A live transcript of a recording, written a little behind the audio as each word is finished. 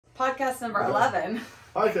Podcast number 11.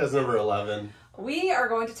 Podcast number 11. We are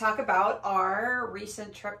going to talk about our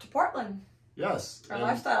recent trip to Portland. Yes. Our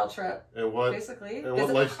lifestyle trip. And what basically. And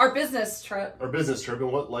what our business trip. Our business trip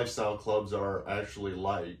and what lifestyle clubs are actually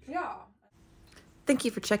like. Yeah. Thank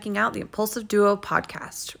you for checking out the Impulsive Duo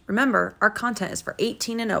podcast. Remember, our content is for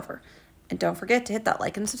 18 and over. And don't forget to hit that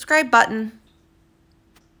like and subscribe button.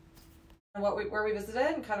 And where we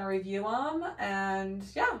visited and kind of review them. And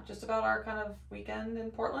yeah, just about our kind of weekend in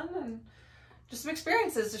Portland and just some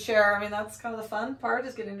experiences to share. I mean, that's kind of the fun part,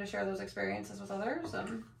 is getting to share those experiences with others.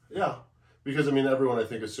 And yeah, because I mean, everyone I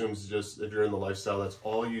think assumes just if you're in the lifestyle, that's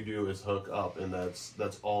all you do is hook up, and that's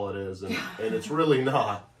all it is, and it's really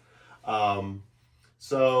not.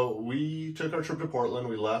 So we took our trip to Portland.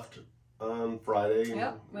 We left on Friday.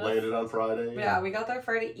 Yep, landed on Friday. Yeah, we got there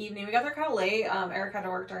Friday evening. We got there kind of late. Eric had to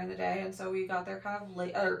work during the day, and so we got there kind of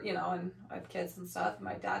late. And I have kids and stuff.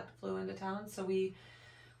 My dad flew into town, so we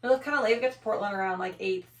left kind of late. We got to Portland around like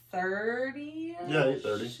 8:30. Yeah,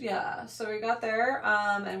 8:30. Yeah, so we got there,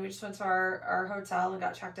 and we just went to our hotel and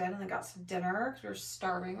got checked in, and then got some dinner because we were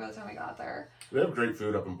starving by the time we got there. We have great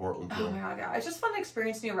food up in Portland too. Oh my god, yeah! It's just fun to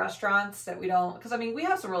experience new restaurants that we don't, because I mean we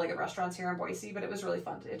have some really good restaurants here in Boise, but it was really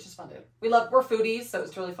fun. It's just fun to. We're foodies, so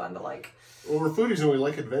it's really fun to like. Well, we're foodies and we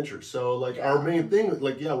like adventure. So, like, our main thing,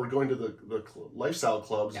 like, yeah, we're going to the lifestyle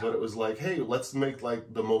clubs, but it was like, hey, let's make,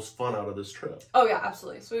 like, the most fun out of this trip. Oh, yeah,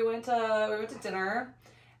 absolutely. So we went to dinner,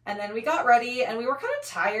 and then we got ready, and we were kind of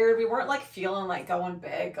tired. We weren't, like, feeling like going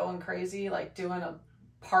big, going crazy, like doing a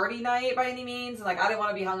party night by any means. And, like, I didn't want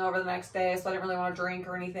to be hungover the next day, so I didn't really want to drink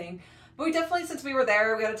or anything. But we definitely, since we were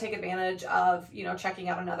there, we had to take advantage of, checking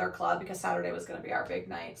out another club, because Saturday was going to be our big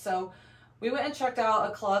night. So we went and checked out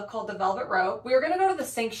a club called the Velvet Rope. We were going to go to the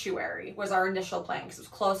Sanctuary, was our initial plan, because it was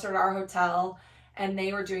closer to our hotel, and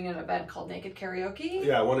they were doing an event called Naked Karaoke.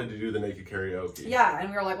 Yeah, I wanted to do the Naked Karaoke. Yeah, and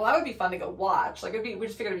we were like, well, that would be fun to go watch. Like, we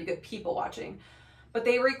just figured it'd be good people watching. But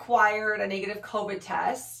they required a negative COVID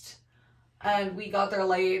test, and we got there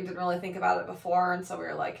late and didn't really think about it before, and so we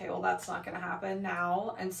were like, hey, well, that's not going to happen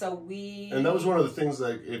now. And so And that was one of the things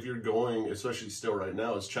that if you're going, especially still right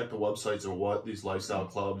now, is check the websites and what these lifestyle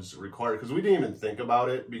clubs require. Because we didn't even think about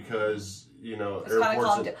it because, it's airports. Kind of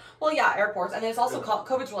calmed down. Well, yeah, airports. And it's also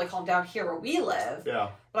COVID's really calmed down here where we live. Yeah.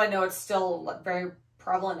 But I know it's still very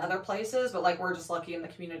prevalent in other places. But, like, we're just lucky in the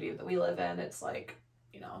community that we live in. It's like,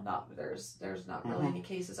 there's not really any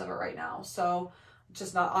cases of it right now. So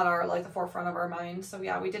just not on our, like, the forefront of our minds. So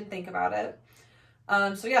yeah, we didn't think about it.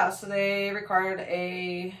 So they required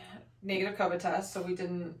a negative COVID test, so we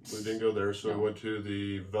didn't go there, so we went to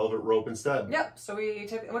the Velvet Rope instead. Yep. So we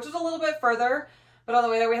took, which was a little bit further, but on the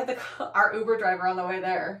way there we had our Uber driver on the way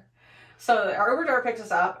there. So our Uber driver picked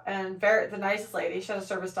us up, and the nicest lady, she had a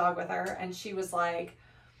service dog with her, and she was like,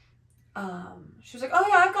 oh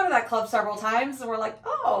yeah, I've gone to that club several times. And we're like,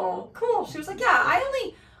 oh, cool. She was like, yeah, I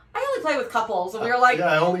only play with couples. And we were like,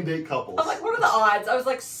 yeah, I only date couples. I'm like, what are the odds? I was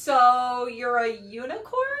like, so you're a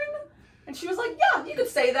unicorn? And she was like, yeah, you could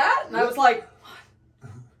say that. And I was like,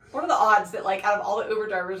 what are the odds that, like, out of all the Uber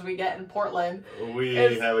drivers we get in Portland, we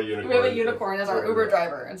have a unicorn. We have a unicorn as our Uber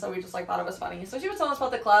driver. And so we just, like, thought it was funny. So she was telling us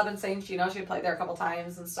about the club and saying, she had played there a couple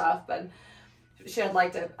times and stuff, but she had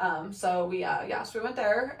liked it. So we went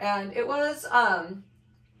there, and it was,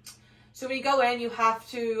 so when you go in, you have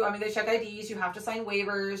to, they check IDs, you have to sign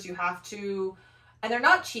waivers, you have to, and they're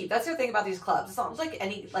not cheap. That's the thing about these clubs. It's not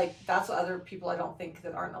like that's what other people I don't think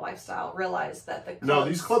that aren't in the lifestyle realize, that the clubs. No,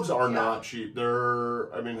 these clubs are not cheap. They're,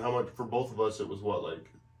 how much, for both of us, it was what, like?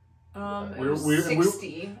 It was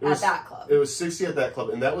 60 at that club. It was 60 at that club,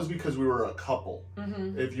 and that was because we were a couple.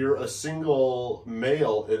 Mm-hmm. If you're a single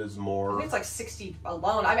male, it is more. I think it's like 60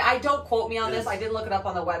 alone. I don't quote me on this. I did look it up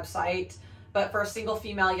on the website. But for a single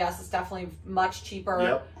female, yes, it's definitely much cheaper.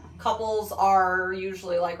 Yep. Couples are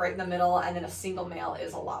usually like right in the middle, and then a single male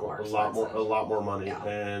is a lot more expensive. A lot more money. Yeah.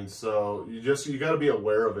 And so you got to be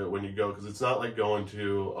aware of it when you go, because it's not like going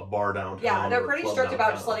to a bar downtown. Yeah, they're pretty strict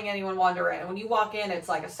about just letting anyone wander in. When you walk in, it's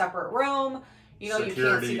like a separate room. You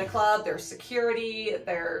can't see the club. There's security.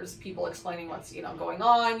 There's people explaining what's going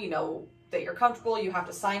on. That you're comfortable. You have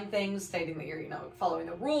to sign things stating that you're following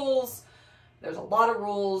the rules. There's a lot of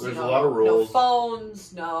rules. There's a lot of rules. No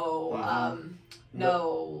phones. No.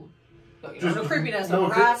 No creepiness. No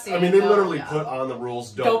harassing. They literally put on the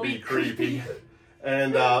rules. Don't be creepy.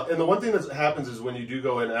 And the one thing that happens is when you do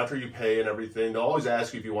go in, after you pay and everything, they'll always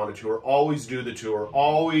ask you if you want a tour. Always do the tour.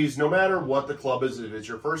 Always, no matter what the club is, if it's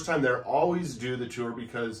your first time there, always do the tour,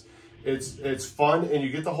 because it's fun, and you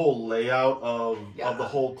get the whole layout of the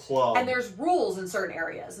whole club. And there's rules in certain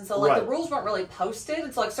areas, and so like the rules weren't really posted,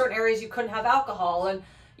 and so like certain areas you couldn't have alcohol, and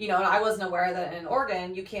You know, and I wasn't aware that in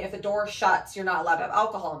Oregon, you can't, if the door shuts, you're not allowed to have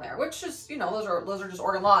alcohol in there, which is, you know, those are just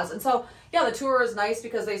Oregon laws. And so, yeah, the tour is nice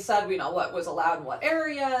because they said, you know, what was allowed in what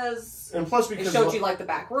areas. And plus, because it showed you like the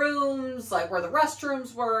back rooms, like where the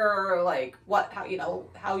restrooms were, like how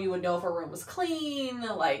you would know if a room was clean.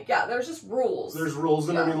 Like, yeah, there's just rules. There's rules,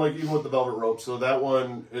 and yeah. I mean, like even with the Velvet Rope. So that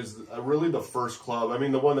one is really the first club. I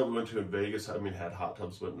mean, the one that we went to in Vegas, I mean, had hot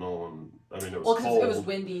tubs, but no one. I mean, it was cold. It was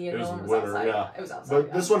windy and it was no one was winter, outside. Yeah. It was outside.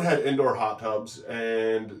 But this one had indoor hot tubs,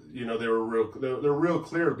 and you know they're real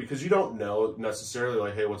clear because you don't know necessarily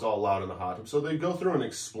like, hey, what's all allowed in the hot tub. So they go through and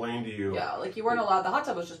explain to you. Yeah, like you weren't allowed. The hot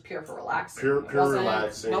tub was just pure for relaxing. Pure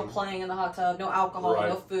relaxing. No playing in the hot tub. No alcohol. Right.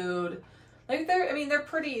 No food. Like they're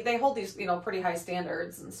pretty. They hold these pretty high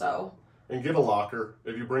standards, and so. And get a locker.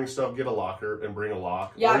 If you bring stuff, get a locker and bring a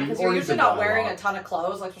lock. Yeah, because you're usually not wearing a ton of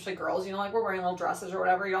clothes, like especially girls. You know, like we're wearing little dresses or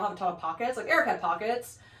whatever. You don't have a ton of pockets. Like Eric had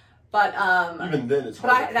pockets, but even then it's.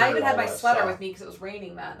 But I even had my sweater with me because it was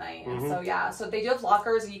raining that night, and so yeah. So they do have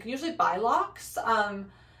lockers, and you can usually buy locks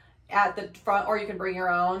at the front, or you can bring your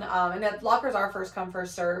own. And the lockers are first come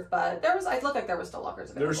first serve, but it looked like there was still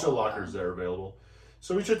lockers available. There were still lockers there available.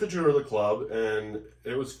 So we took the tour of the club, and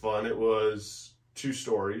it was fun. It was 2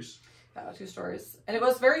 stories. Yeah, 2 stories. And it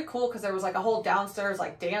was very cool because there was like a whole downstairs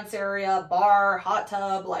like dance area, bar, hot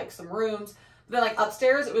tub, like some rooms. But then like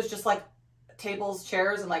upstairs it was just like tables,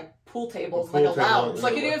 chairs, and like pool tables, like a lounge.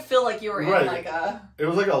 Like you didn't even feel like you were in like a... It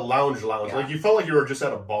was like a lounge. Yeah. Like you felt like you were just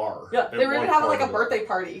at a bar. Yeah, they were even having like a birthday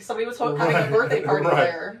party. Somebody was having a birthday party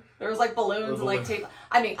there. There was like balloons and like tape.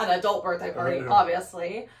 I mean, an adult birthday party,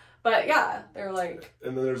 obviously. But yeah, they were like...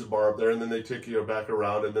 And then there's a bar up there, and then they take you back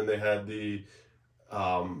around, and then they had the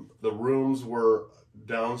rooms were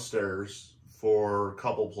downstairs for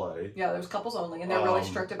couple play. Yeah, there's couples only, and they're really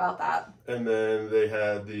strict about that. And then they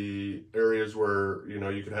had the areas where, you know,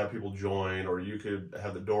 you could have people join, or you could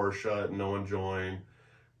have the door shut and no one join.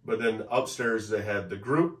 But then upstairs they had the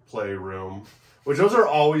group play room, which those are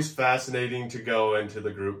always fascinating to go into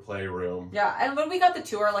the group play room. Yeah, and when we got the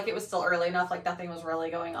tour, like it was still early enough, like nothing was really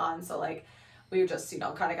going on, so like we just, you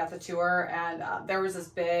know, kind of got the tour, and there was this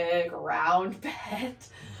big round bed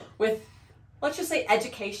with, let's just say,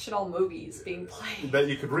 educational movies being played. That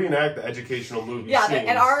you could reenact the educational movie yeah, scenes.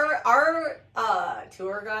 And our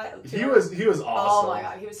tour guide... He was awesome. Oh my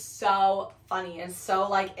god, he was so funny and so,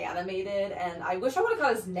 like, animated, and I wish I would have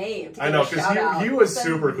got his name to I know, because he was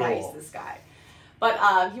super cool. Nice, this guy.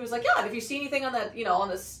 But he was like, yeah, and if you see anything on the, you know, on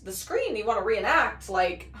the screen you want to reenact,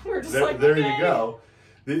 like, we were just like, there okay. you go.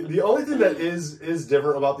 The only thing that is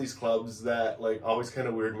different about these clubs that like always kind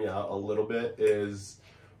of weird me out a little bit is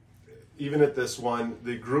even at this one,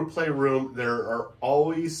 the group play room, there are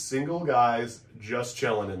always single guys just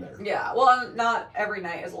chilling in there. Yeah, well, not every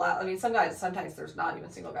night is allowed. I mean, sometimes there's not even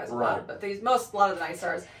single guys allowed, but a lot of the night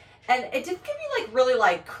stars. And it didn't get me like really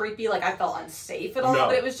like creepy, like I felt unsafe at all,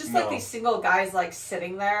 but it was just like these single guys like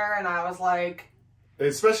sitting there, and I was like...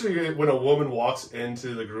 Especially when a woman walks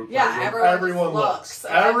into the group. Yeah, everyone looks.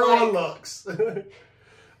 Everyone looks.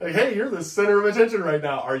 Like, hey, you're the center of attention right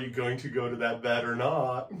now. Are you going to go to that bed or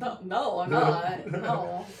not? No, I'm not.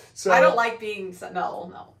 No. So, I don't like being...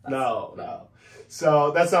 No. So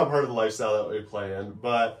that's not part of the lifestyle that we play in.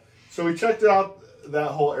 But, so we checked out that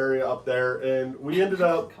whole area up there, and we ended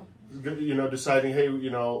up, you know, deciding, hey, you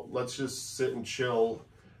know, let's just sit and chill.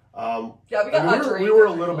 Yeah, we got we were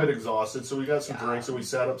a little bit exhausted, so we got some drinks and we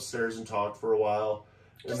sat upstairs and talked for a while.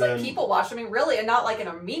 Just like people watch. I mean, really, and not like in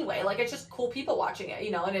a mean way. Like it's just cool people watching it,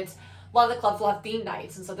 you know. And it's a lot of the clubs will have theme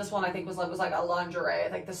nights, and so this one I think was like a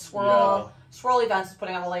lingerie. Like the Swirl Events is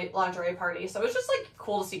putting on a lingerie party, so it's just like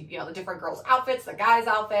cool to see, you know, the different girls' outfits, the guys'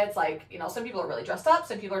 outfits. Like, you know, some people are really dressed up,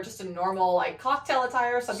 some people are just in normal like cocktail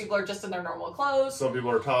attire, some people are just in their normal clothes. Some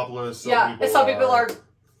people are topless. Some people are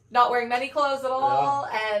not wearing many clothes at all,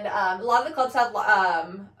 and a lot of the clubs had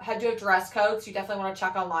to have dress codes. So you definitely want to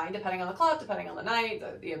check online, depending on the club, depending on the night,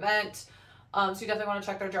 the event. So you definitely want to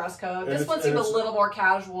check their dress code. This one seemed a little more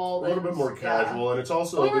casual. A little bit more casual, and it's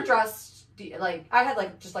also... We were dressed, like, I had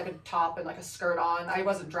like just like a top and like a skirt on. I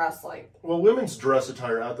wasn't dressed like... Well, women's dress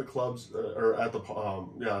attire at the clubs, or at the,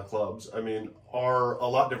 clubs, I mean, are a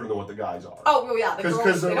lot different than what the guys are. Oh, well, yeah, the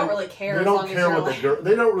girls, they don't really care. They don't care what the girls...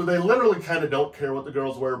 They literally kind of don't care what the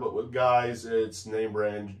girls wear, but with guys, it's name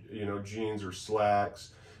brand, you know, jeans or slacks.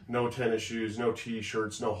 No tennis shoes, no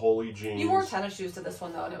t-shirts, no Holy jeans. You wore tennis shoes to this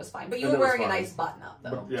one, though, and it was fine. But you were wearing a nice button-up,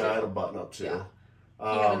 though. But, I had a button-up, too. Yeah.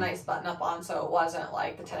 He had a nice button-up on, so it wasn't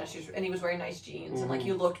like the tennis shoes. And he was wearing nice jeans, and like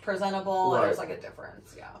you looked presentable, and there's like a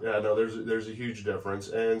difference, Yeah, no, there's a huge difference.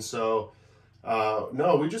 And so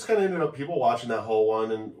No, we just kind of ended up people watching that whole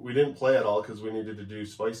one, and we didn't play at all because we needed to do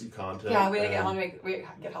spicy content. Yeah, we had to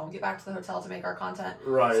get home, get back to the hotel to make our content.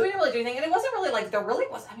 Right. So we didn't really do anything, and it wasn't really like there really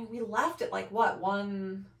was. I mean, we left at like what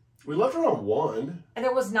 1. We left around 1. And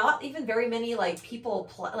there was not even very many, like, people,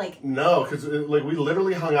 No, because, like, we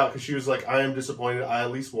literally hung out because she was like, I am disappointed. I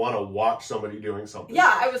at least want to watch somebody doing something.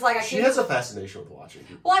 Yeah, I was like... She has a fascination with watching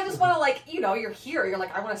people. Well, I just want to, like, you know, you're here. You're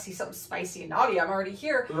like, I want to see something spicy and naughty. I'm already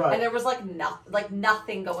here. Right. And there was, like,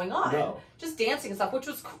 nothing going on. No. Just dancing and stuff, which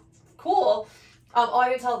was cool. Oh, I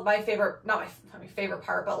didn't tell my favorite, not my favorite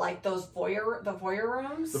part, but like those the voyeur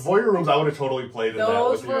rooms. The voyeur rooms, I would have totally played in that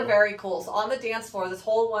with Those were very cool. So on the dance floor, this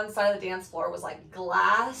whole one side of the dance floor was like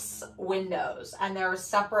glass windows, and there were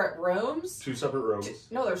separate rooms. 2 separate rooms.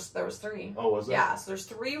 No, there was 3. Oh, was there? Yeah, so there's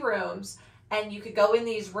 3 rooms, and you could go in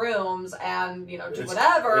these rooms and, you know, do It's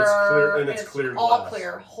whatever. clear, and it's clear all glass.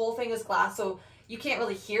 clear. Whole thing is glass, so you can't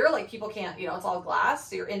really hear. Like people can't, you know, it's all glass.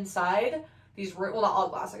 So you're inside. These well, not all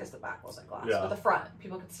glass. I guess the back wasn't glass, but the front,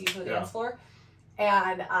 people could see through the dance floor.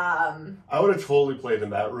 And I would have totally played in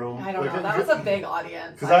that room. I don't know. That was a big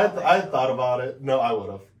audience. Because I had thought about it. No, I would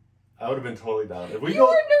have. I would have been totally down. If we you were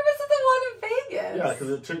nervous at the one in Vegas. Yeah, because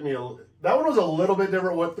it took me that one was a little bit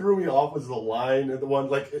different. What threw me off was the line and the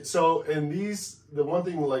one so in these the one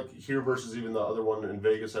thing like here versus even the other one in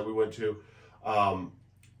Vegas that we went to.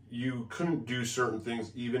 You couldn't do certain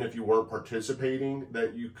things even if you weren't participating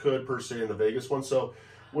that you could per se in the Vegas one. So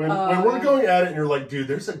when we're going at it and you're like, dude,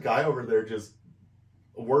 there's a guy over there just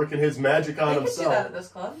working his magic on himself. You could do that at this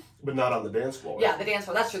club. But not on the dance floor. Yeah, the dance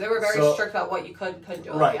floor. That's true. They were very strict about what you could and couldn't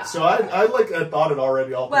do. Right. Yeah. So I thought it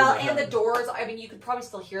already all well, and the doors, I mean, you could probably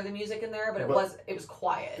still hear the music in there, but it was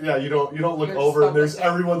quiet. Yeah, you don't look over and there's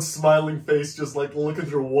everyone's smiling face just like looking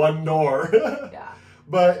through one door. Yeah.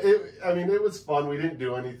 But it was fun. We didn't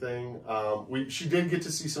do anything. She did get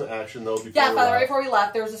to see some action though. Right before we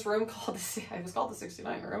left, there was this room called it was called the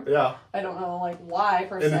 69 room. Yeah. I don't know like why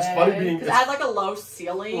per se. And it's funny because it had like a low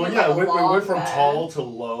ceiling. Well, yeah, it went from tall to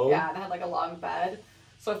low. Yeah, and it had like a long bed.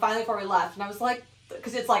 So finally, before we left, and I was like,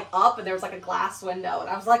 because it's like up and there was like a glass window, and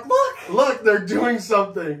I was like, look, they're doing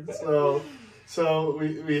something. So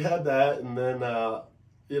we had that, and then.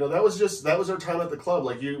 That was our time at the club.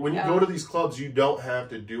 Like when you go to these clubs, you don't have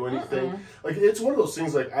to do anything. Like it's one of those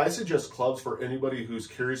things. Like I suggest clubs for anybody who's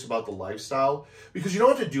curious about the lifestyle because you don't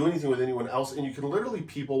have to do anything with anyone else, and you can literally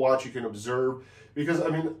people watch. You can observe because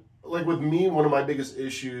like with me, one of my biggest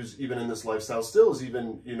issues, even in this lifestyle, still is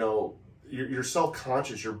even you're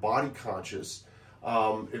self-conscious, you're body conscious.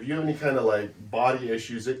 If you have any kind of like body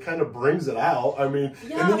issues, it kind of brings it out. I mean,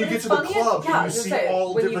 and then you get to the club and you see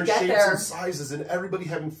all different shapes and sizes and everybody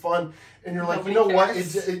having fun. And you're like, you know what?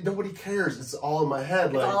 Nobody cares. It's all in my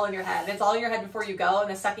head. It's all in your head. It's all in your head before you go.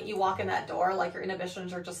 And the second you walk in that door, like your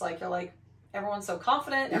inhibitions are just like, you're like, everyone's so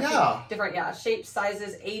confident. Different, shapes,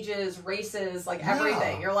 sizes, ages, races, like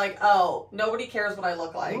everything. You're like, oh, nobody cares what I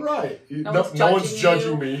look like. Right. No one's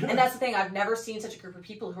judging me. And that's the thing. I've never seen such a group of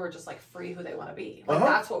people who are just like free who they want to be. Like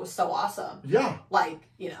that's what was so awesome. Yeah. Like,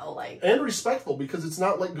 and respectful because it's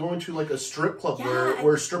not like going to like a strip club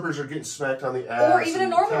where strippers are getting smacked on the ass. Or even a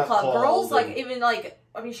normal club. Girls,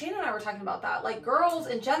 Shane and I were talking about that. Like girls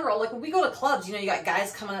in general, like when we go to clubs, you got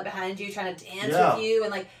guys coming up behind you trying to dance with you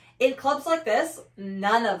and like in clubs like this,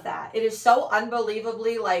 none of that. It is so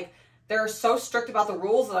unbelievably, like, they're so strict about the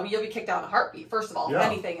rules that, you'll be kicked out in a heartbeat, first of all,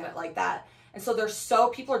 anything in it like that. And so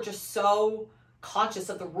people are just so conscious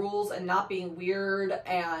of the rules and not being weird,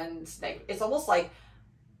 and it's almost like,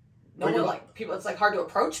 it's like hard to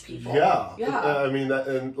approach people. Yeah. Yeah.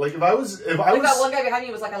 If I was... that one guy behind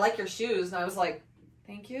me was like, I like your shoes, and I was like,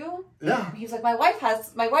 thank you? Yeah. And he was like, my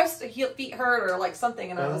wife's feet hurt, or like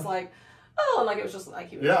something, and I was like... Oh, and like it was just like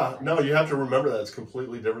he was. Yeah, no, you have to remember that it's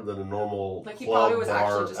completely different than a normal like he club, probably was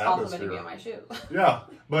actually just complimenting atmosphere. me on my shoes. Yeah,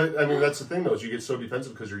 but that's the thing though, is you get so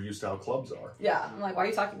defensive because you're used to how clubs are. Yeah, I'm like, why are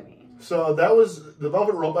you talking to me? So that was the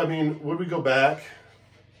Velvet Rope. Would we go back?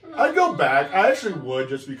 I'd go back. I actually would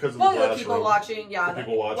just because of the people watching. Yeah, the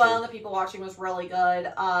people watching. Well, the people watching was really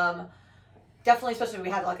good. Definitely, especially when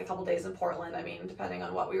we had like a couple days in Portland. Depending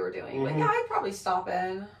on what we were doing. But yeah, I'd probably stop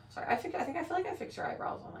in. Sorry, I feel like I fix your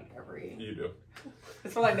eyebrows on like every. You do.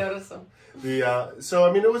 That's what I noticed them.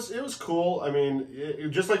 So it was cool.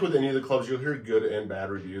 Just like with any of the clubs, you'll hear good and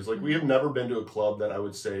bad reviews. Like we have never been to a club that I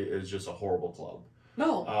would say is just a horrible club.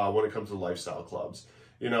 No. When it comes to lifestyle clubs,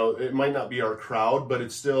 it might not be our crowd, but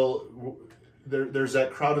it's still there's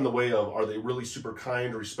that crowd in the way of are they really super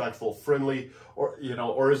kind, respectful, friendly, or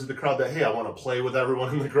is it the crowd that hey I want to play with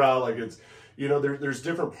everyone in the crowd like it's. There's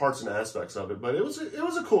different parts and aspects of it, but it was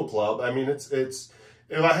a cool club.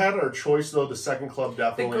 If I had our choice, though, the second club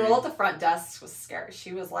definitely. The girl at the front desk was scary.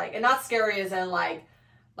 She was like, and not scary as in like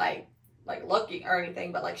looking or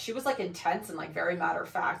anything, but like she was like intense and like very matter of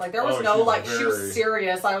fact. Like there was no like she was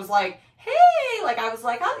serious. I was like, hey, like I was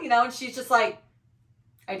like, oh, you know, and she's just like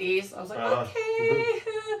IDs. I was like, okay,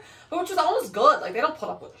 but which was almost good. Like they don't put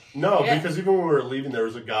up with shit. Because even when we were leaving, there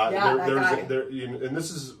was a guy. Yeah, and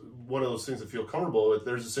this is one of those things I feel comfortable with.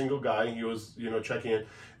 There's a single guy, and he was, checking in,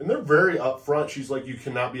 and they're very upfront. She's like, you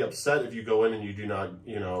cannot be upset if you go in and you do not,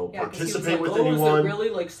 participate with anyone. Is it really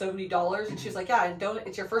like $70? And she's like, yeah, and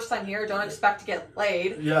it's your first time here. Don't expect to get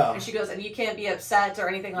laid. Yeah. And she goes, and you can't be upset or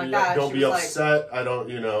anything like that. Don't be upset. I don't,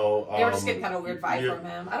 they were just getting kind of a weird vibe from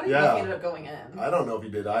him. I don't even know if he ended up going in. I don't know if he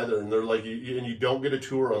did either. And they're like, you don't get a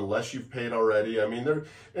tour unless you've paid already. I mean,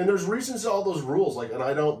 there's reasons to all those rules. Like, and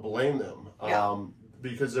I don't blame them. Yeah.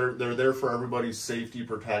 Because they're there for everybody's safety,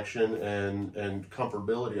 protection, and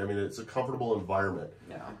comfortability. I mean, it's a comfortable environment.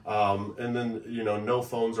 Yeah. And then no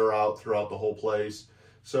phones are out throughout the whole place,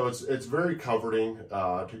 so it's very comforting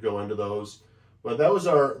to go into those. But that was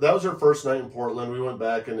our first night in Portland. We went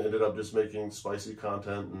back and ended up just making spicy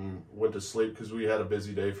content and went to sleep because we had a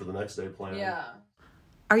busy day for the next day planned. Yeah.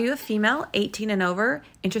 Are you a female 18 and over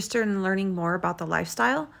interested in learning more about the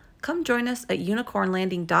lifestyle? Come join us at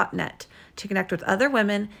unicornlanding.net to connect with other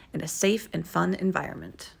women in a safe and fun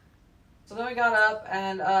environment. So then we got up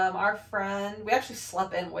and our friend, we actually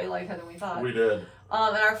slept in way later than we thought. We did.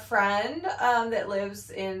 And our friend that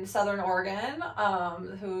lives in Southern Oregon,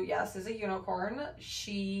 who, yes, is a unicorn,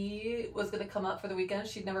 she was going to come up for the weekend.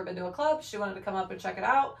 She'd never been to a club. She wanted to come up and check it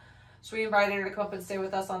out. So we invited her to come up and stay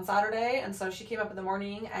with us on Saturday, and so she came up in the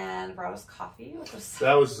morning and brought us coffee,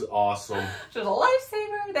 that was awesome. She was a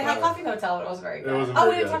lifesaver. They had coffee in the hotel, but it wasn't very good. We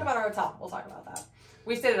didn't talk about our hotel. We'll talk about that.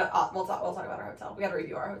 We stayed at we'll talk about our hotel. We got to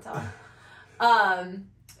review our hotel. So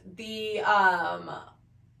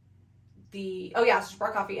she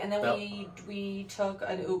brought coffee, and then we took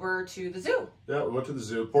an Uber to the zoo. Yeah, we went to the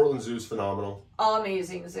zoo. Portland Zoo's phenomenal.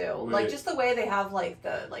 Amazing zoo. Like just the way they have like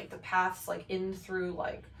the paths like in through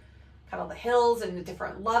like kind of the hills and the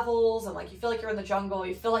different levels, and like you feel like you're in the jungle,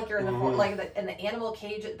 you feel like you're in the and the animal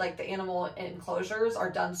cage, like the animal enclosures are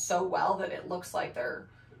done so well that it looks like they're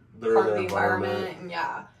part of the environment. And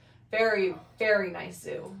yeah, very, very nice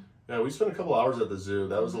zoo. Yeah, we spent a couple hours at the zoo.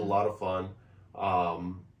 That was a lot of fun.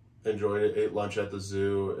 Enjoyed it, ate lunch at the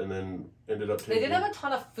zoo, and then ended up taking... They didn't have a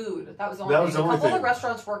ton of food. That was the only thing. A couple of the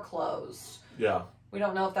restaurants were closed. Yeah. We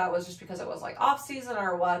don't know if that was just because it was like off season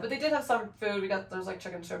or what, but they did have some food. There's like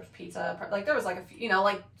chicken strips, pizza, like there was like a few,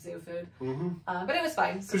 like zoo food. But it was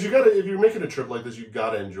fine. Because if you're making a trip like this, you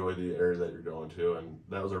gotta enjoy the area that you're going to, and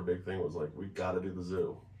that was our big thing. Was like we gotta do the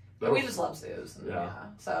zoo. We just love zoos. And, yeah.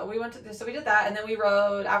 So we did that, and then we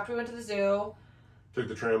rode after we went to the zoo. Took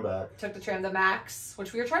the tram back. Took the tram, the Max,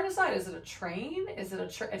 which we were trying to decide, is it a train? Is it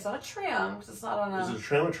it's not a tram, because it's not on a... Is it a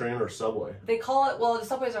tram, a train, or a subway? They call it, well, the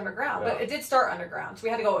subway's underground, but it did start underground. So we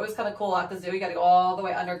had to go, it was kind of cool at the zoo. You got to go all the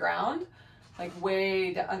way underground, like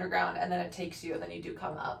way underground, and then it takes you, and then you do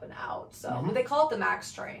come up and out. So but they call it the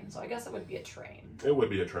Max train, so I guess it would be a train. It would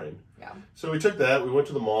be a train. Yeah. So we took that. We went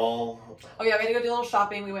to the mall. Oh, yeah, we had to go do a little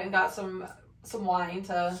shopping. We went and got some wine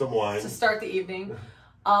to start the evening.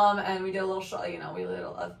 And we did a little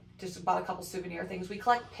just bought a couple souvenir things. We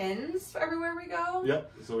collect pins everywhere we go.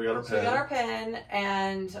 Yep. So we got our pin. We got our pin,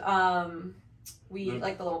 and we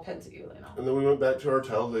like the little pins that you know. And then we went back to our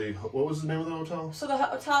hotel. What was the name of the hotel? So the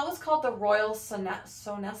hotel was called the Royal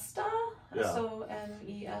Sonesta. Yeah.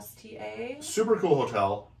 Sonesta. Super cool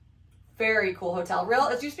hotel. Very cool hotel.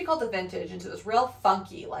 It used to be called the Vintage, and so it was real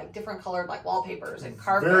funky, like different colored like wallpapers and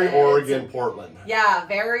carpets. Very Oregon, Portland. Yeah,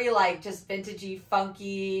 very like just vintagey,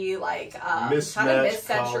 funky, like kind of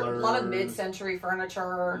mid-century, a lot of mid-century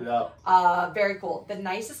furniture. Yeah. Very cool. The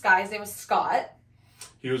nicest guy, his name was Scott.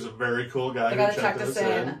 He was a very cool guy. The guy that checked us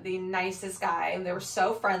in. The nicest guy, and they were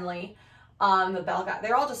so friendly. The bell guy,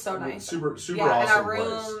 they're all just so nice. Super awesome. And our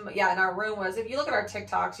room, and our room was, if you look at our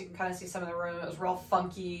TikToks, you can kind of see some of the room. It was real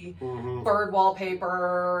funky, bird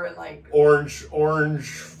wallpaper, and like orange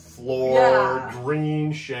floor,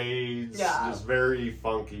 green shades. Yeah. Just very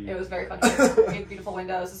funky. It was very funky. Beautiful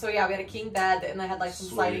windows. So yeah, we had a king bed, and they had like some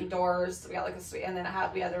sliding doors. We got like and then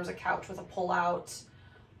there was a couch with a pull out.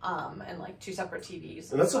 And like 2 separate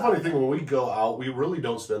TVs. And that's the funny thing, when we go out, we really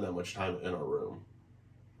don't spend that much time in our room.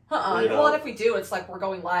 Well, and if we do, it's like we're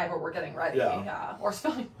going live or we're getting ready. Yeah. Or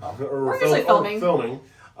filming. We're usually filming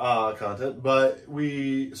content. But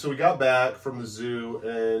we got back from the zoo,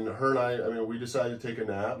 and her and I we decided to take a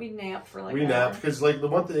nap. We napped for like napped because like the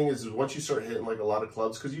one thing is once you start hitting like a lot of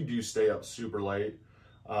clubs, because you do stay up super late.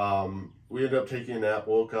 We ended up taking a nap,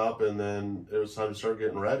 woke up, and then it was time to start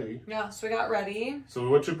getting ready. Yeah, so we got ready. So we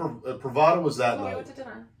went to Privata was that night. We went to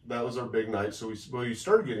dinner. That was our big night. So we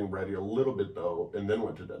started getting ready a little bit though, and then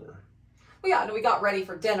went to dinner. Well, yeah, no, we got ready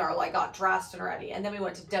for dinner, like got dressed and ready, and then we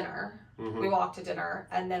went to dinner. We walked to dinner,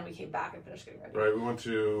 and then we came back and finished getting ready. Right, we went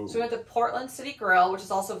to Portland City Grill, which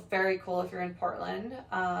is also very cool if you're in Portland.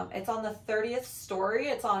 It's on the 30th story.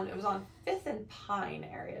 It was on 5th and Pine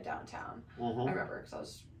area downtown. I remember because I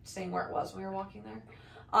was saying where it was when we were walking there.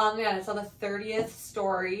 Yeah, it's on the 30th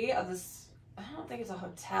story of this. I don't think it's a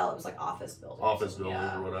hotel. It was like office buildings.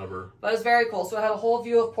 Or whatever. But it was very cool. So it had a whole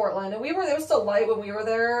view of Portland, and it was still light when we were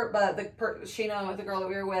there. But Sheena, the girl that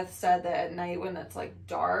we were with, said that at night when it's like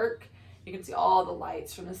dark, you can see all the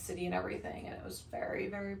lights from the city and everything, and it was very,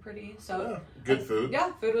 very pretty. So yeah, good food.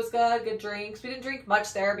 Yeah, food was good. Good drinks. We didn't drink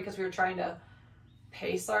much there because we were trying to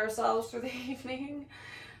pace ourselves through the evening.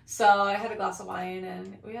 So I had a glass of wine,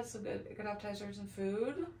 and we had some good appetizers and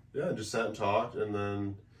food. Yeah, just sat and talked, and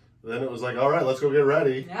then it was like, all right, let's go get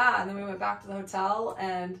ready. Yeah, and then we went back to the hotel,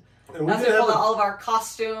 and that's when we pulled out all of our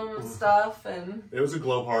costume stuff, and it was a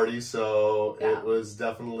glow party, so it was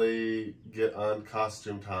definitely get on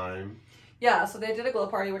costume time. Yeah, so they did a glow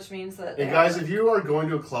party, which means that. And guys, if you are going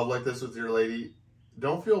to a club like this with your lady,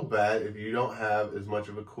 don't feel bad if you don't have as much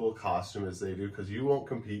of a cool costume as they do, because you won't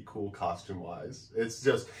compete cool costume-wise.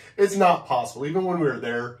 It's not possible. Even when we were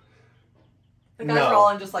there, the guys were all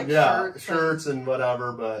in just like shirts and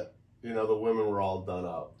whatever, but you know, the women were all done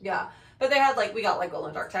up. Yeah, but they had we got glow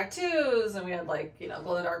in the dark tattoos, and we had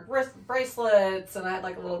glow in the dark bracelets, and I had a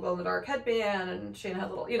little glow in the dark headband, and Shane had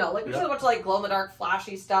little, we had a bunch of glow in the dark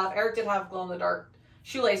flashy stuff. Eric did have glow in the dark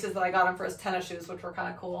shoelaces that I got him for his tennis shoes, which were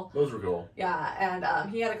kind of cool. Those were cool. Yeah,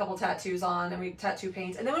 and he had a couple tattoos on, and we tattoo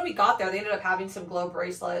paints. And then when we got there, they ended up having some glow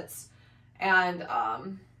bracelets and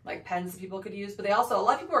pens that people could use. But they also, a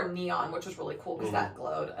lot of people were neon, which was really cool because that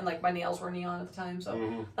glowed. And my nails were neon at the time,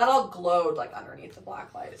 so that all glowed underneath the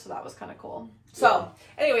black light. So that was kind of cool. So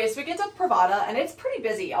anyways, we get to Privata, and it's pretty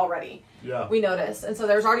busy already. Yeah. We noticed. And so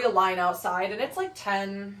there's already a line outside, and it's like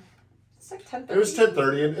 10... It's like 10:30. It was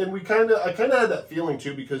 10:30, and I kind of had that feeling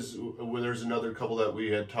too, because when there's another couple that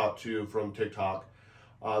we had talked to from TikTok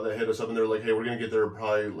that hit us up, and they're like, "Hey, we're gonna get there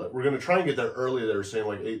we're gonna try and get there early." They were saying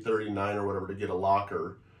 8:39 or whatever to get a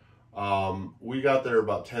locker. We got there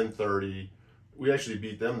about 10:30. We actually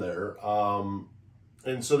beat them there,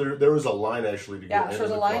 and so there was a line actually to get in. Yeah, so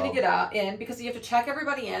there's a line to get in because you have to check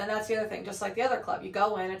everybody in, and that's the other thing. Just like the other club, you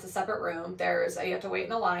go in, it's a separate room. You have to wait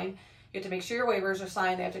in a line. You have to make sure your waivers are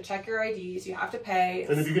signed. They have to check your IDs. You have to pay.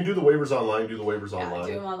 And if you can do the waivers online, do the waivers online. Yeah,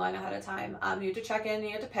 do them online ahead of time. You have to check in. You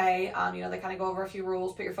have to pay. They kind of go over a few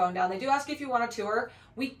rules. Put your phone down. They do ask you if you want a tour.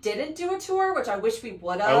 We didn't do a tour, which I wish we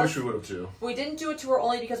would have. I wish we would have too. We didn't do a tour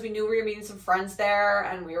only because we knew we were meeting some friends there,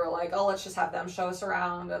 and we were like, oh, let's just have them show us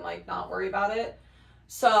around and not worry about it.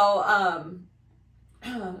 So,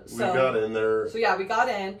 we got in there. So yeah, we got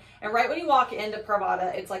in, and right when you walk into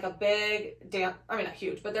Privata, it's like a big dance. I mean, not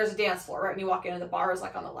huge, but there's a dance floor right when you walk in, and the bar is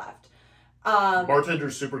on the left.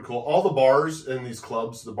 Bartender's super cool. All the bars in these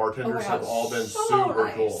clubs, the bartenders have all been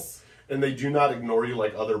super cool. And they do not ignore you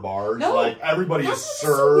like other bars. No, everybody is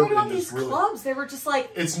served. So weird about these clubs. They were just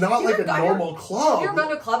it's not like a normal club. You're going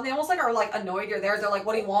to a club, and they almost are annoyed you're there. They're like,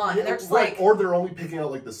 what do you want? And they're just or they're only picking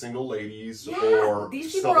out the single ladies. Yeah, or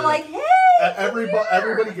these people are like, hey,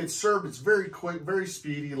 everybody gets served. It's very quick, very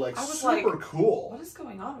speedy, super cool. What is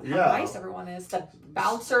going on? How nice everyone is. The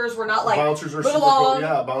bouncers were not bouncers are super cool.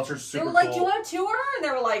 Yeah, bouncers super cool. They were like, do you want a tour? And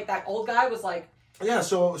they were like, that old guy was like, yeah,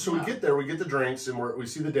 so we get there, we get the drinks, and we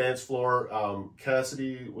see the dance floor.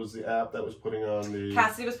 Cassidy was the app that was putting on the...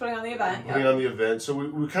 Cassidy was putting on the event. Putting on the event. So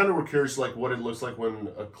we kind of were curious, what it looks like when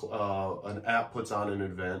an app puts on an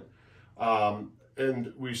event.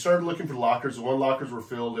 And we started looking for lockers. One lockers were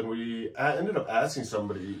filled, and we ended up asking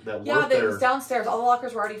somebody that worked there. Yeah, it was downstairs. All the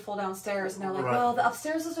lockers were already full downstairs, and they're like, well, the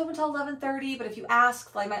upstairs is open until 11:30, but if you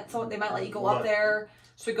ask, they might let you go up there.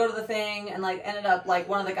 So we go to the thing, and ended up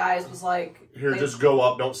one of the guys was like, "Here, just go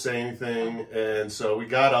up, don't say anything." And so we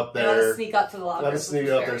got up there. Let us sneak up to the locker. Let us sneak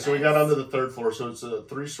up there. So we got onto the third floor. So it's a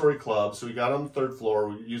 3-story club. So we got on the third floor.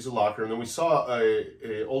 We used the locker, and then we saw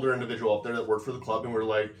a older individual up there that worked for the club, and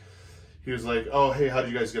he was like, "Oh, hey, how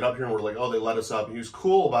did you guys get up here?" And we're like, "Oh, they let us up." And he was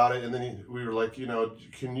cool about it. And then we were like,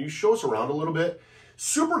 "Can you show us around a little bit?"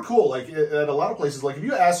 Super cool. At a lot of places, if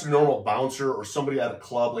you ask a normal bouncer or somebody at a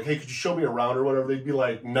club, "Hey, could you show me around?" or whatever, they'd be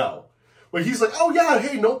like, "No." But he's like, "Oh yeah,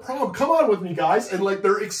 hey, no problem. Come on with me, guys." And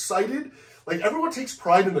they're excited. Everyone takes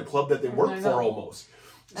pride in the club that they work for almost.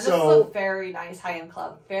 And so, this is a very nice high-end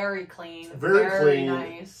club. Very clean. Very clean.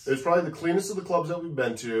 Nice. It's probably the cleanest of the clubs that we've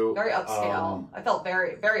been to. Very upscale. I felt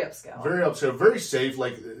very, very upscale. Very upscale. Very safe.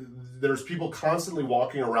 Like, there's people constantly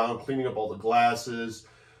walking around, cleaning up all the glasses.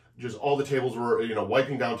 Just all the tables were,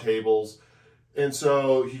 wiping down tables. And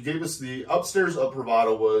so he gave us the upstairs of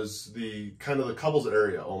Privata was the kind of the couples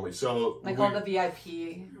area only. So they call it the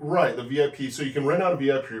VIP. Right, the VIP. So you can rent out a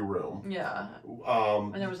VIP room. Yeah.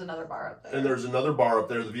 And there was another bar up there. And there's another bar up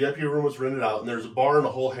there. The VIP room was rented out, and there's a bar and a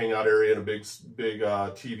whole hangout area and a big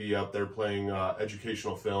TV up there playing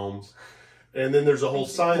educational films. And then there's a whole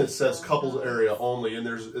sign that says couples area only, and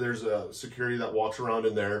there's a security that walks around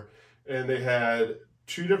in there. And they had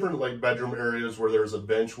 2 different bedroom areas where there's a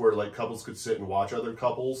bench where couples could sit and watch other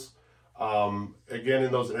couples. Again,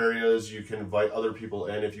 in those areas, you can invite other people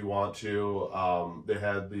in if you want to. They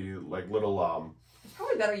had the little it's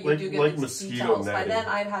probably better you do get the details. Netting. By then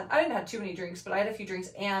I didn't have too many drinks, but I had a few drinks,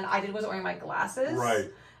 and I wasn't wearing my glasses. Right.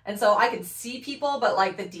 And so I could see people, but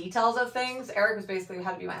the details of things, Eric was basically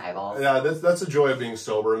had to be my eyeballs. Yeah, that's the joy of being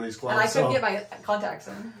sober in these clubs. And I couldn't get my contacts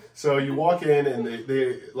in. So you walk in, and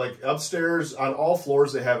they upstairs on all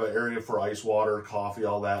floors they have an area for ice water, coffee,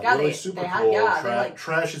 all that. Yeah, really super cool. Yeah,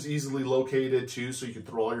 trash is easily located too, so you can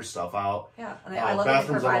throw all your stuff out. Yeah, and I love that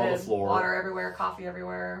they provided water everywhere, coffee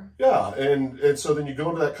everywhere. Yeah, and so then you go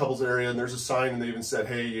into that couples area, and there's a sign, and they even said,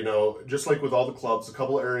 hey, just like with all the clubs, the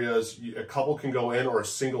couple areas, a couple can go in, or a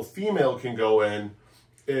single female can go in.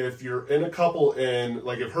 If you're in a couple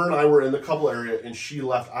if her and I were in the couple area and she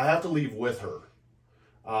left, I have to leave with her.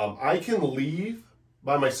 I can leave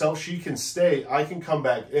by myself. She can stay. I can come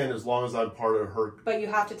back in as long as I'm part of her. But you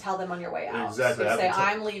have to tell them on your way out. Exactly. So you say,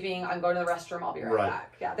 I'm leaving. I'm going to the restroom. I'll be right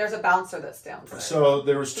back. Yeah, there's a bouncer that's down there. So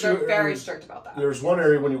there was 2 they're very strict about that. There was one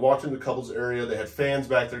area when you walked into the couples area, they had fans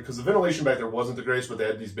back there because the ventilation back there wasn't the greatest, but they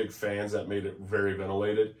had these big fans that made it very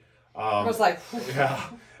ventilated. It was like... yeah.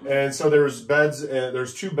 And so there's beds, and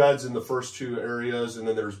there's 2 beds in the first 2 areas, and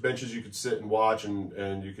then there's benches you could sit and watch,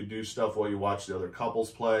 and you could do stuff while you watch the other couples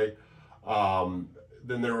play.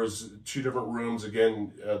 Then there was 2 different rooms.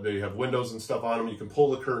 Again, they have windows and stuff on them. You can pull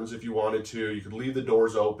the curtains if you wanted to. You could leave the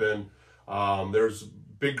doors open. There's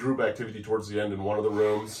big group activity towards the end in one of the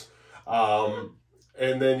rooms.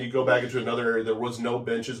 And then you go back into another area. There was no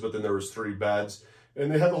benches, but then there was 3 beds. And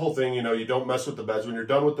they have the whole thing, you don't mess with the beds. When you're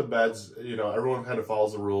done with the beds, everyone kind of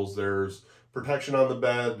follows the rules. There's protection on the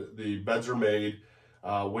bed. The beds are made.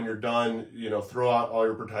 When you're done, throw out all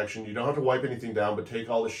your protection. You don't have to wipe anything down, but take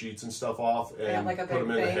all the sheets and stuff off and put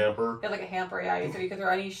them in the hamper. Yeah, like a hamper, yeah. So you can throw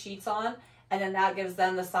any sheets on, and then that gives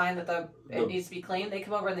them the sign that it needs to be clean. They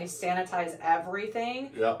come over and they sanitize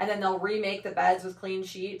everything, and then they'll remake the beds with clean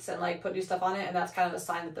sheets and put new stuff on it, and that's kind of a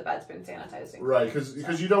sign that the bed's been sanitized. Right,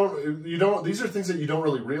 because you don't. These are things that you don't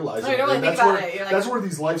really realize. No, you don't really think about it. That's where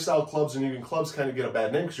these lifestyle clubs and even clubs kind of get a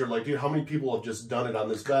bad name because you're like, dude, how many people have just done it on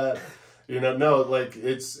this bed? They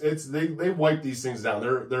wipe these things down.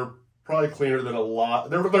 They're probably cleaner than a lot.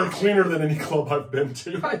 They're cleaner than any club I've been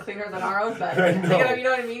to. Probably cleaner than our own bed. I know. You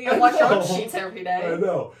know what I mean? You don't wash your own sheets every day. I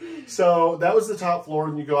know. So that was the top floor,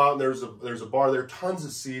 and you go out and there's a bar there, tons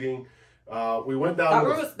of seating. We went down.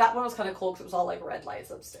 That one was kind of cool because it was all red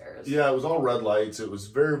lights upstairs. Yeah, it was all red lights. It was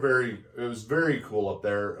very cool up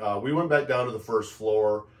there. We went back down to the first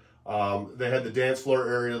floor. They had the dance floor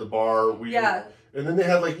area, the bar. And then they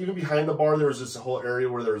had even behind the bar, there was this whole area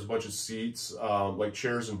where there was a bunch of seats,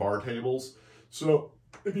 chairs and bar tables. So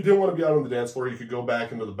if you didn't want to be out on the dance floor, you could go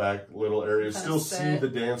back into the back little area, still see the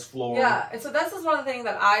dance floor. Yeah, and so this is one of the things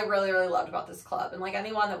that I really, really loved about this club. And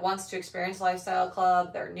anyone that wants to experience a lifestyle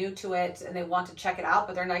club, they're new to it and they want to check it out,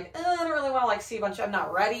 but they're like, I don't really want to see a bunch of, I'm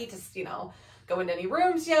not ready to, go into any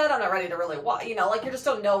rooms yet. I'm not ready to really watch, you just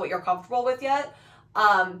don't know what you're comfortable with yet.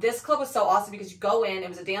 This club was so awesome because you go in, it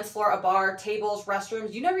was a dance floor, a bar, tables,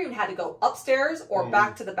 restrooms. You never even had to go upstairs or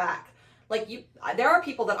back to the back. There are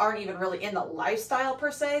people that aren't even really in the lifestyle per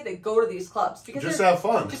se. They go to these clubs because just have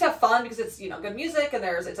fun. Just have fun because it's good music and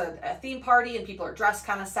it's a theme party and people are dressed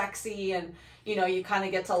kind of sexy and you kind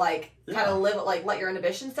of get to kind of live let your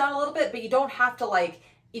inhibitions down a little bit, but you don't have to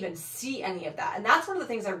even see any of that. And that's one of the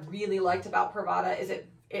things I really liked about Privata is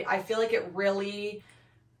I feel like it really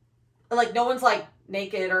no one's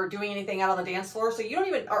naked or doing anything out on the dance floor, so you don't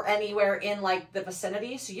even are anywhere in the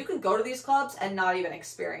vicinity, so you can go to these clubs and not even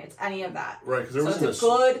experience any of that. Right, because it's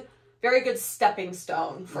a very good stepping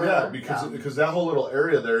stone for because that whole little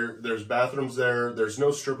area there's bathrooms there. There's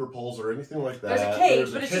no stripper poles or anything like that. There's a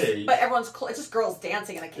cage, but it's just girls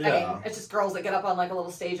dancing in a cage. Yeah. It's just girls that get up on a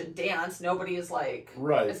little stage and dance. Nobody is right.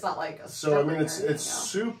 It's not a so I mean it's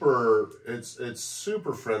super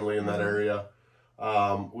friendly in that area.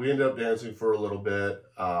 We ended up dancing for a little bit.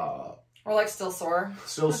 We're like still sore.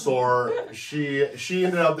 Still sore. She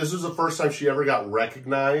ended up, this was the first time she ever got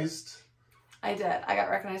recognized. I did. I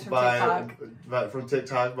got recognized from TikTok. From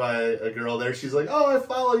TikTok by a girl there. She's like, oh, I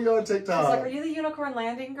follow you on TikTok. She's like, are you the unicorn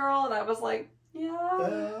landing girl? And I was like,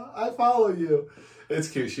 yeah, I follow you. It's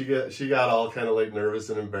cute. She got all kind of like nervous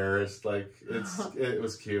and embarrassed. Like it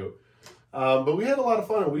was cute. But we had a lot of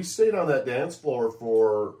fun, and we stayed on that dance floor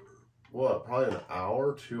for what, probably an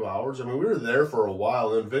hour, 2 hours. I mean, we were there for a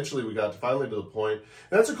while, and eventually we got finally to the point.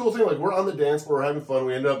 And that's a cool thing. Like, we're on the dance floor, having fun.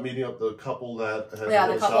 We ended up meeting up the couple that had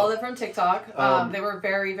the couple that from TikTok. They were a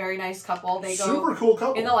very, very nice couple. They go super cool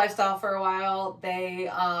couple in the lifestyle for a while. They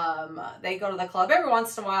go to the club every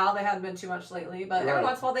once in a while. They haven't been too much lately, but every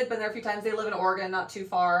once in a while they've been there a few times. They live in Oregon, not too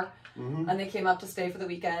far. And they came up to stay for the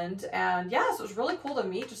weekend. And yeah, so it was really cool to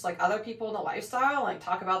meet just like other people in the lifestyle, like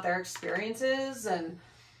talk about their experiences. And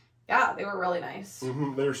yeah, they were really nice. They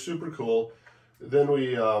were super cool. Then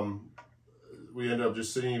we ended up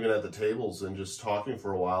just sitting even at the tables and just talking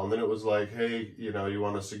for a while. And then it was like, hey, you know, you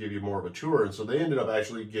want us to give you more of a tour. And so they ended up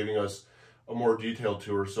actually giving us a more detailed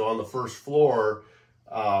tour. So on the first floor,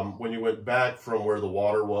 when you went back from where the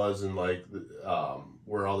water was and like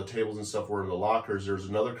where all the tables and stuff were in the lockers, there's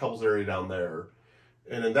another couples area down there.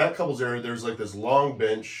 And in that couples area, there's like this long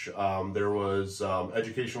bench. There was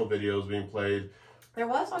educational videos being played. There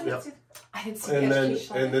was? I didn't see and the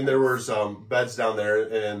educational. And then there were some beds down there,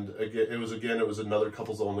 and again, it was another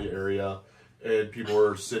couples only area, and people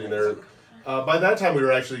were sitting there. By that time, we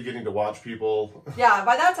were actually getting to watch people. Yeah,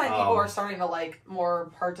 by that time, people were starting to like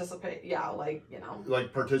more participate. Yeah, like, you know,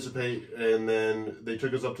 like participate. And then they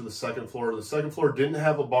took us up to the second floor. The second floor didn't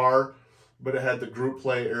have a bar, but it had the group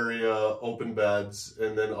play area, open beds,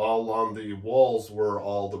 and then all on the walls were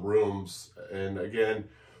all the rooms. And again,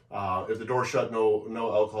 if the door shut, no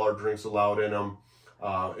alcohol or drinks allowed in them.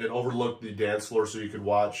 It overlooked the dance floor, so you could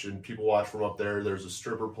watch, and people watch from up there. There's a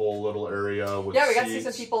stripper pole little area with we got to see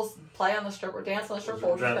some people play on the stripper, dance on the stripper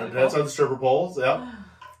pole. Dance on the stripper poles, yeah.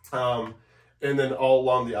 And then all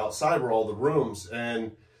along the outside were all the rooms,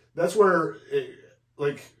 and that's where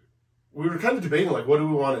we were kind of debating, like, what do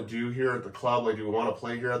we want to do here at the club? Like, do we want to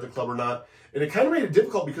play here at the club or not? And it kind of made it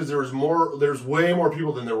difficult because there's way more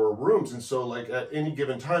people than there were rooms. And so, like, at any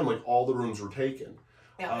given time, like, all the rooms were taken.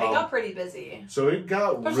 Yeah, it got pretty busy. So it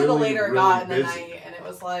got especially the later it got in the night, and it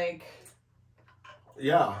was like...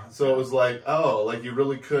 Yeah, so it was like, oh, like, you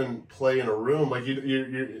really couldn't play in a room. Like,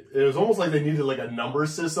 it was almost like they needed, like, a number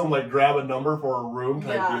system, like, grab a number for a room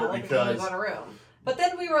type deal. Like because... a room. But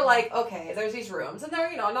then we were like, okay, there's these rooms, and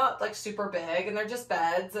they're, you know, not, like, super big, and they're just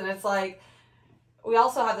beds, and it's like... We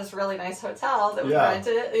also have this really nice hotel that we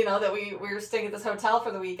rented, you know, that we were staying at this hotel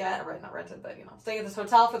for the weekend. Not rented, but, you know, staying at this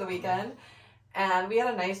hotel for the weekend. And we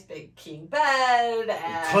had a nice big king bed.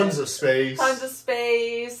 And tons of space.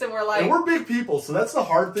 And we're like... And we're big people, so that's the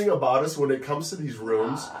hard thing about us when it comes to these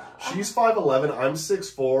rooms. She's 5'11", I'm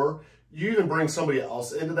 6'4". You even bring somebody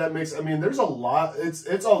else into that mix. I mean, there's a lot. It's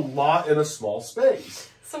a lot in a small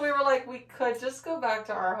space. So we were like, we could just go back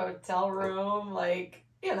to our hotel room, like,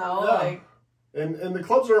 you know, like... And the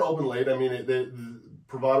clubs are open late. I mean,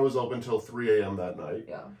 Privata was open till 3 a.m. that night.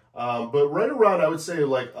 Yeah. But right around, I would say,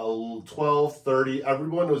 like 12:30,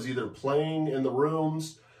 everyone was either playing in the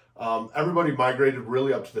rooms. Everybody migrated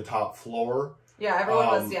really up to the top floor. Yeah, everyone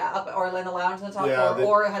was up or in the lounge on the top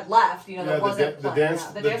floor, or had left. You know, there wasn't the dance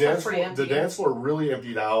floor empty. The dance floor really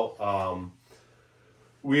emptied out.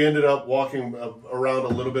 We ended up walking around a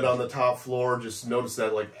little bit on the top floor, just noticed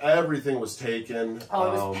that, like, everything was taken. Oh,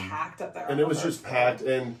 it was packed up there. And it was just packed.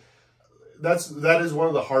 And that is one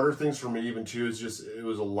of the harder things for me, even, too, is just, it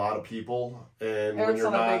was a lot of people. And Eric's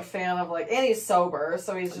not a big fan of, like, and he's sober,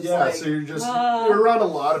 so he's just like... Yeah, so you're around a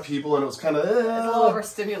lot of people, and it was kind of... It's a little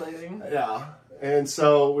overstimulating. Yeah. And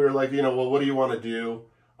so we were like, you know, well, what do you want to do?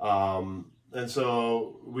 And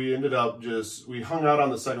so we ended up we hung out on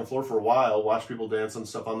the second floor for a while, watched people dance and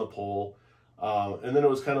stuff on the pole. And then it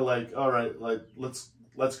was kind of like, all right, like, let's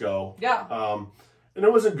go. Yeah. And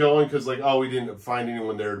it wasn't going because, like, oh, we didn't find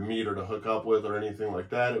anyone there to meet or to hook up with or anything like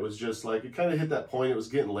that. It was just like, it kind of hit that point. It was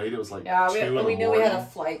getting late. It was like 2 in the morning. We knew we had a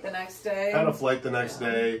flight the next day.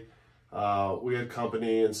 Day. We had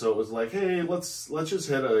company. And so it was like, hey, let's just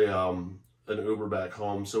hit an Uber back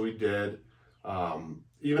home. So we did.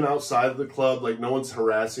 Even outside of the club, like, no one's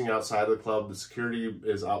harassing outside of the club. The security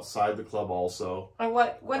is outside the club also. And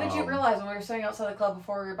when did you realize when we were sitting outside the club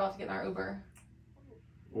before we were about to get in our Uber?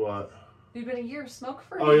 What? You'd been a year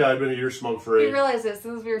smoke-free. Oh, yeah, I'd been a year smoke-free. He realized this as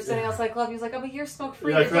soon as we were sitting outside the club. He was like, I'm a year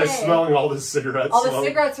smoke-free. Yeah, because I was smelling all the cigarettes. All the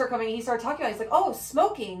cigarettes were coming. He started talking about it. He's like, oh,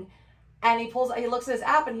 smoking. And he looks at his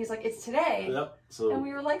app and he's like, it's today. Yep. So, and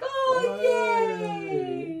we were like, oh,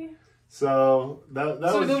 yay. So that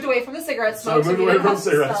we moved away from the cigarette smoke. So we moved away from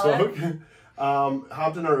cigarette smoke.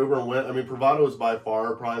 Hopped in our Uber and went. I mean, Privata was by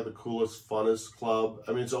far probably the coolest, funnest club.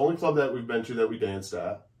 I mean, it's the only club that we've been to that we danced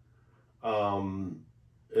at.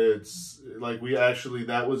 It's like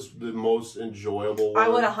that was the most enjoyable one. I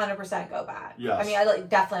would 100% go back. Yes. I mean, I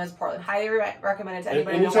definitely was Portland. Highly recommend it to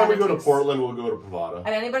anybody. Anytime we go to Portland, we'll go to Privata.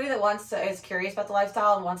 And anybody that is curious about the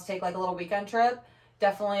lifestyle and wants to take like a little weekend trip,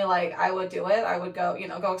 definitely like I would do it. I would go,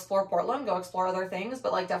 go explore Portland, go explore other things,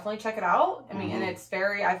 but like definitely check it out. I mean, and it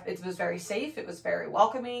was very safe. It was very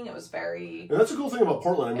welcoming. It was very. And that's the cool thing about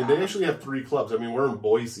Portland. I mean, they actually have 3 clubs. I mean, we're in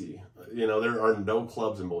Boise. There are no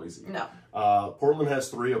clubs in Boise. No. Portland has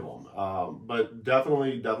 3 of them. But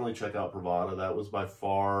definitely check out Privata. That's by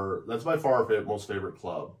far our most favorite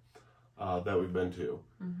club that we've been to.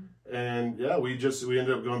 Mm-hmm. And yeah, we ended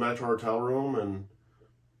up going back to our hotel room and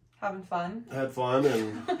having fun. Had fun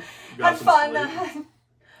and got some fun.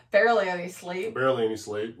 Barely any sleep.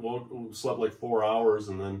 Well, we slept like 4 hours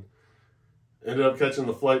and then ended up catching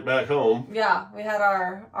the flight back home. Yeah, we had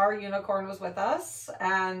our unicorn was with us,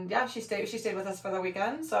 and yeah, she stayed with us for the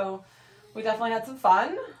weekend. So we definitely had some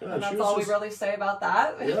fun, and that's all we really say about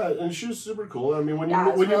that. Yeah, and she was super cool. I mean, when you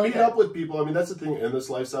meet up with people, I mean, that's the thing in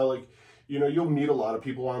this lifestyle, like, you'll meet a lot of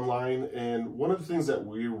people online, and one of the things that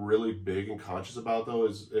we're really big and conscious about, though,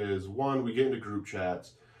 is one, we get into group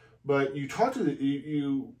chats, but you talk to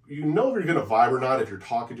you know if you're going to vibe or not if you're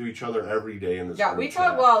talking to each other every day in this group we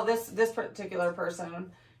talk, well, this particular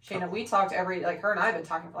person, Shayna, we talked her and I have been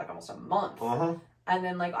talking for like almost a month. Uh-huh. And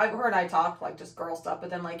then like her and I talked like just girl stuff,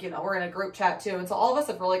 but then like, we're in a group chat too, and so all of us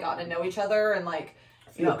have really gotten to know each other and like,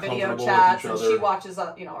 video chats, and she watches,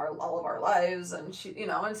 all of our lives, and she,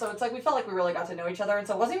 and so it's like, we felt like we really got to know each other, and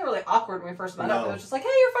so it wasn't even really awkward when we first met up. It was just like, hey,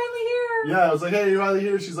 you're finally here. Yeah, I was like, hey, you're finally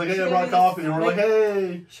here. She's like, hey, I brought coffee, and we're like,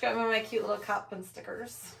 hey. She got me my cute little cup and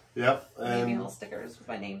stickers. Yep. And little stickers with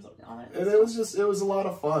my names on it. And it was a lot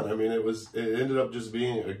of fun. I mean, it ended up just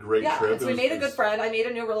being a great trip. So we made a good friend. I made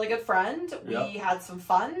a new really good friend. We had some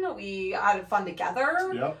fun. We had fun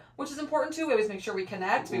together, which is important too. We always make sure we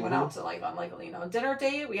connect. We went out to on a dinner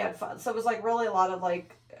date. We had fun. So it was like really a lot of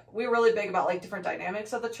we were really big about like different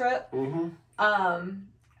dynamics of the trip. Mm-hmm.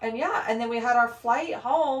 And then we had our flight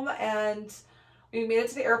home and we made it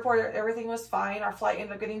to the airport. Everything was fine. Our flight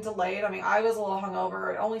ended up getting delayed. I mean, I was a little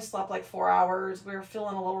hungover. I only slept like 4 hours. We were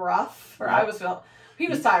feeling a little rough. I was feeling. He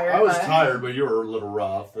was tired. I was tired, but you were a little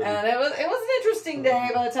rough. And it was an interesting day.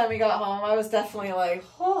 By the time we got home, I was definitely like,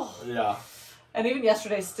 oh. Yeah. And even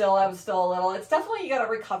yesterday, I was still a little. It's definitely, you got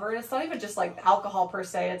to recover. And it's not even just like alcohol per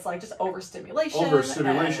se. It's like just overstimulation.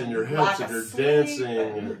 Your hips, if you're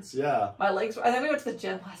dancing. My legs. And then we went to the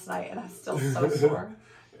gym last night, and I was still so sore.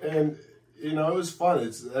 And it was fun.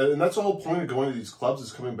 And that's the whole point of going to these clubs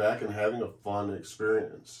is coming back and having a fun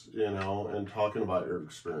experience, and talking about your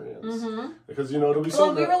experience. Mm-hmm. Because, it'll be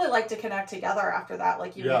something. We really like to connect together after that.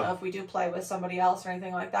 Like, if we do play with somebody else or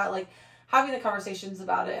anything like that, like having the conversations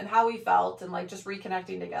about it and how we felt and like just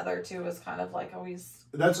reconnecting together too is kind of like always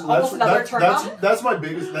another turn on. That's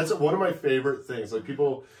one of my favorite things. Like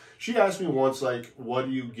she asked me once, like, what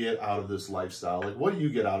do you get out of this lifestyle? Like, what do you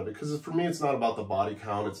get out of it? Because for me, it's not about the body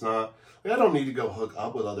count. It's not, I don't need to go hook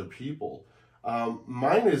up with other people.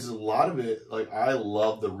 Mine is a lot of it, like, I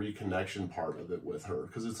love the reconnection part of it with her.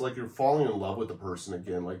 Because it's like you're falling in love with the person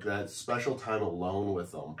again. Like, that special time alone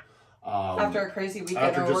with them. After a crazy weekend.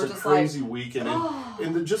 After just a crazy weekend.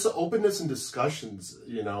 And just the openness and discussions,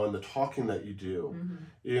 and the talking that you do.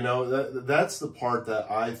 Mm-hmm. That's the part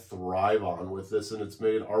that I thrive on with this. And it's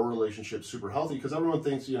made our relationship super healthy. Because everyone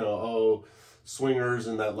thinks, swingers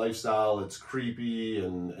and that lifestyle, it's creepy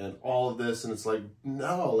and all of this, and it's like,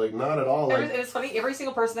 no, like, not at all. Like, it was funny, every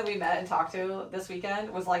single person that we met and talked to this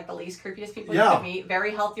weekend was like the least creepiest people you could meet.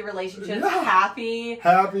 Very healthy relationships, happy,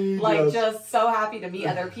 like just so happy to meet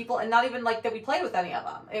other people, and not even like that we played with any of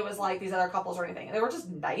them. It was like these other couples or anything. They were just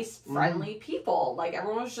nice, friendly people. Like,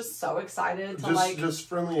 everyone was just so excited to just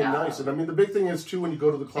friendly and nice. And I mean, the big thing is too, when you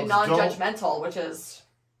go to the clubs, and non-judgmental, which is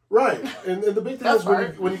right. And the big thing is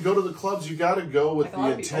when you go to the clubs, you got to go with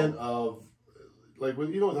the intent of, like,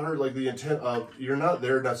 with her, like, the intent of, you're not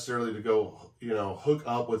there necessarily to go, hook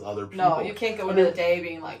up with other people. No, you can't go into the day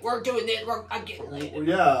being like, we're doing this, I'm getting laid.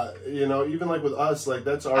 Yeah, even like with us, like,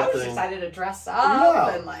 that's our thing. I was excited to dress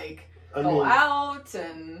up and like go out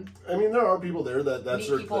and. I mean, there are people there that's meet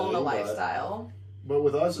their people thing, in the lifestyle. But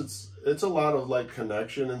with us, it's a lot of like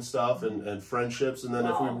connection and stuff and friendships. And then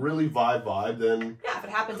if we really vibe, then yeah, if it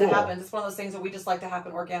happens, it happens. It's one of those things that we just like to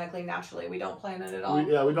happen organically, naturally. We don't plan it at all.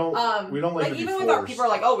 We don't like to be even forced. with our people are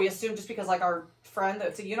like, oh, we assume just because like our friend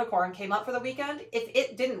that's a unicorn came up for the weekend, if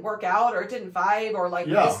it didn't work out or it didn't vibe or like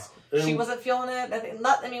she wasn't feeling it.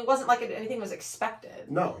 I mean, it wasn't like anything was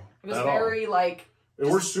expected. No, it was very like. And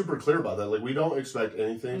we're super clear about that. Like, we don't expect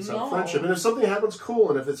anything except friendship. And if something happens, cool.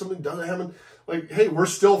 And if something doesn't happen, like, hey, we're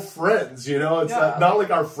still friends, you know? It's not like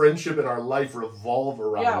our friendship and our life revolve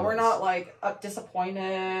around Yeah, we're not, like,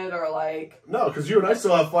 disappointed or, like... No, because you and I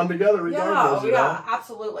still have fun together regardless, you know?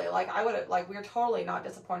 Absolutely. Like, we were totally not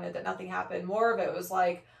disappointed that nothing happened. More of it was,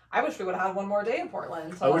 like... I wish we would have had one more day in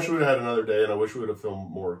Portland. So I wish we would have had another day, and I wish we would have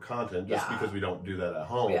filmed more content just because we don't do that at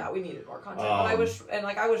home. Yeah, we needed more content. But I wish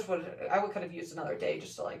could have used another day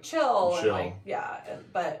just to like chill. And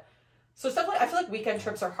like, so it's definitely, I feel like weekend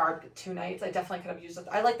trips are hard. 2 nights, I definitely could have used it.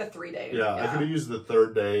 I like the 3 days. Yeah, I could have used the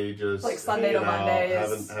 3rd day just like Sunday to Monday,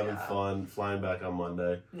 having fun, flying back on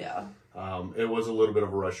Monday. Yeah. It was a little bit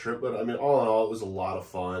of a rush trip, but I mean, all in all, it was a lot of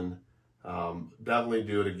fun. Definitely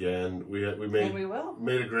do it again. We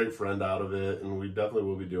made a great friend out of it, and we definitely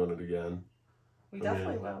will be doing it again. We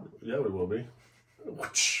definitely will. Yeah, we will be.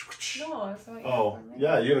 No,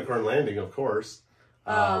 Unicorn Landing, of course.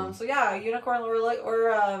 Unicorn.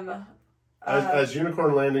 We're as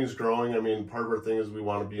Unicorn Landing's growing, I mean, part of our thing is we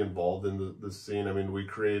want to be involved in the scene. I mean,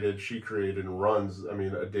 she created and runs, I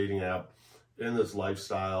mean, a dating app in this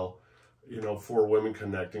lifestyle, you know, for women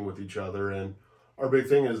connecting with each other. And our big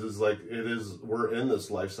thing is like, we're in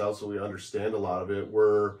this lifestyle, so we understand a lot of it.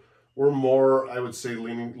 We're more, I would say,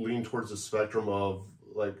 lean towards the spectrum of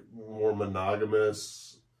like more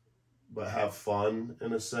monogamous, but have fun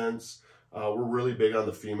in a sense. We're really big on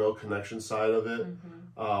the female connection side of it.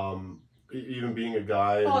 Mm-hmm. Even being a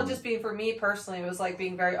guy. Well, just being, for me personally, it was like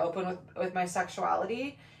being very open with my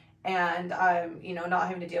sexuality. And not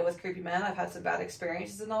having to deal with creepy men. I've had some bad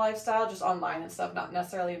experiences in the lifestyle, just online and stuff, not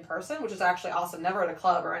necessarily in person, which is actually awesome. Never at a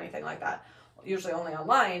club or anything like that. Usually only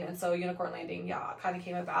online. And so Unicorn Landing, kind of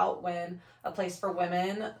came about when a place for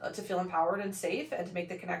women to feel empowered and safe and to make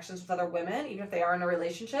the connections with other women, even if they are in a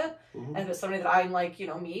relationship. Mm-hmm. And if it's somebody that I'm like,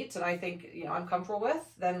 meet and I think, I'm comfortable with,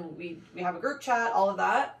 then we have a group chat, all of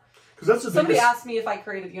that. Somebody asked me if I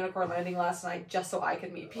created Unicorn Landing last night just so I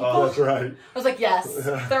could meet people. Oh, that's right. I was like, yes,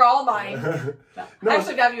 they're all mine. No. I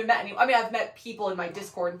actually haven't even met anyone. I mean, I've met people in my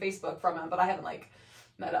Discord and Facebook from them, but I haven't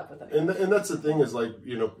met up with them. And that's the thing is like,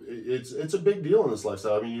 it's a big deal in this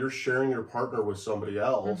lifestyle. I mean, you're sharing your partner with somebody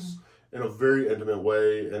else in a very intimate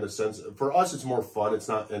way, in a sense. For us, it's more fun. It's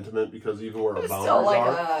not intimate because even where our boundaries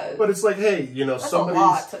are. But it's like, hey,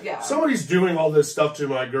 somebody's doing all this stuff to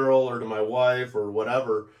my girl or to my wife or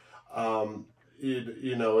whatever. And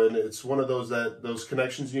it's one of those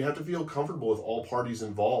connections. You have to feel comfortable with all parties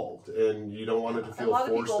involved, and you don't want it to feel forced at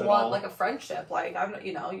all. A lot of people want like a friendship. Like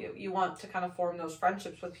you want to kind of form those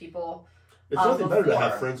friendships with people. It's nothing better to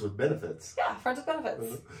have friends with benefits. Yeah, friends with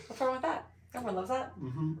benefits. What's wrong with that? Everyone loves that.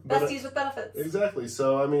 Mm-hmm. Besties with benefits. Exactly.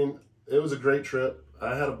 So I mean, it was a great trip.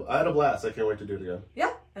 I had a blast. I can't wait to do it again.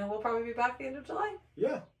 Yeah, and we'll probably be back at the end of July.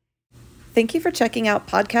 Yeah. Thank you for checking out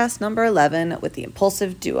podcast number 11 with the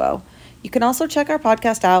Impulsive Duo. You can also check our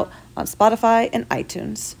podcast out on Spotify and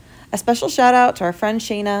iTunes. A special shout out to our friend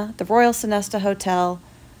Shayna, the Royal Sonesta Hotel,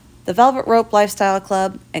 the Velvet Rope Lifestyle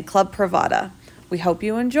Club, and Club Privata. We hope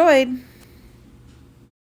you enjoyed.